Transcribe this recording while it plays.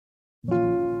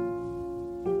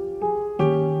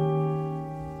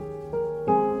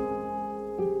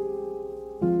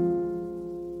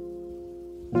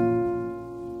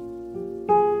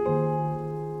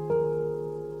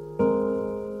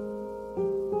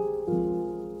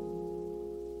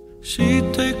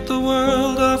She'd take the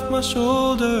world off my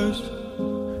shoulders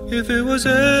if it was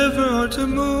ever hard to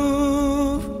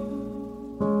move.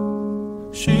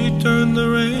 She'd turn the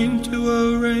rain to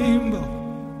a rainbow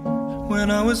when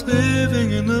I was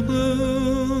living in the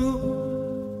blue.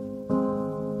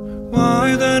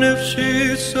 Why then, if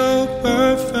she's so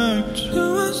perfect,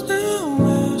 do I still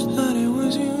wish that it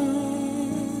was you?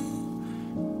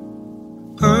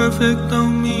 Perfect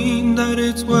don't mean that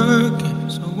it's working,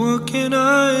 so what can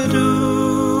I do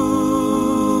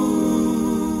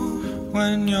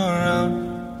when you're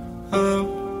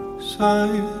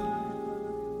outside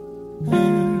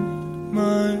in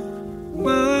my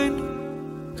mind?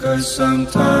 'Cause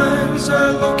sometimes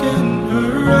I look in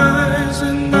her eyes,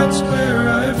 and that's where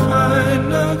I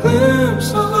find a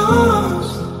glimpse of us.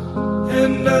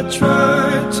 And I try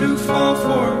to fall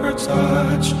for her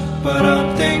touch, but I'm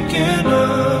thinking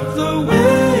of the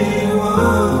way it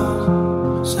was.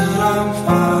 Said I'm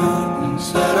fine and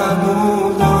said I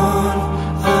moved on.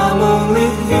 I'm only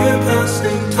here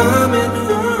passing time in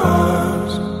her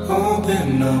arms,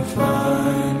 hoping I'll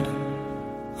find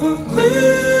a glimpse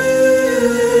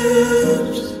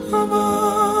of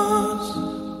us.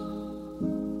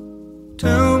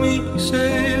 Tell me,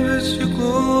 save us your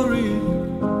glory.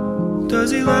 Does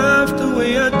he laugh the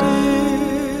way I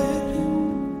did?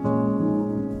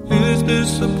 Is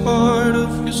this a part of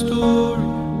your story,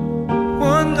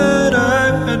 one that I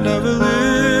had never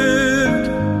lived?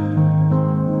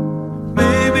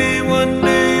 Maybe one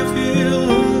day you feel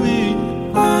lonely,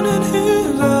 and in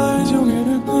his eyes you'll get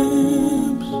a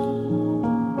glimpse.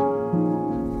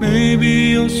 Maybe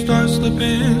you'll start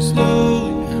slipping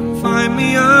slowly and find me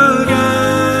again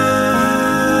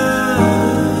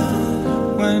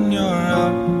when you're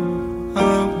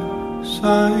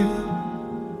outside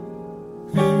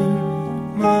in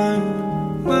my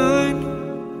mind.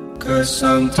 'Cause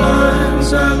sometimes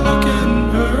I look in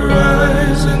her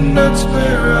eyes, and that's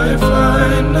where I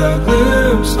find a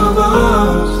glimpse of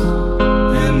us.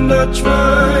 And I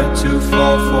try to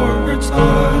fall for her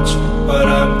touch, but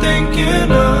I'm thinking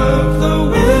of the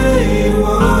way it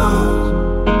was.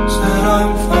 Said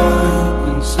I'm fine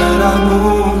and said I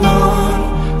moved on.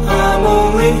 I'm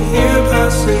only here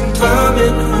passing time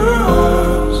in her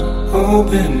arms,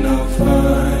 hoping I'll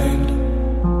find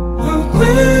a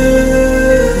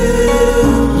glimpse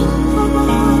of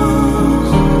us.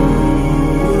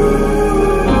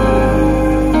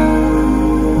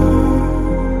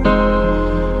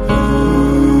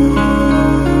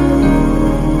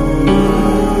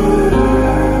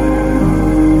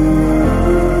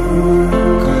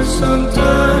 'Cause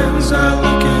sometimes I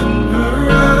look in her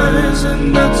eyes, and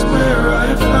that's where I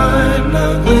find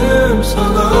a glimpse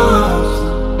of us.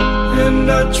 And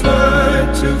I try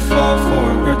to fall for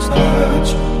her touch,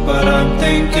 but I'm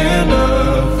thinking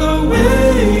of the way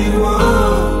it was.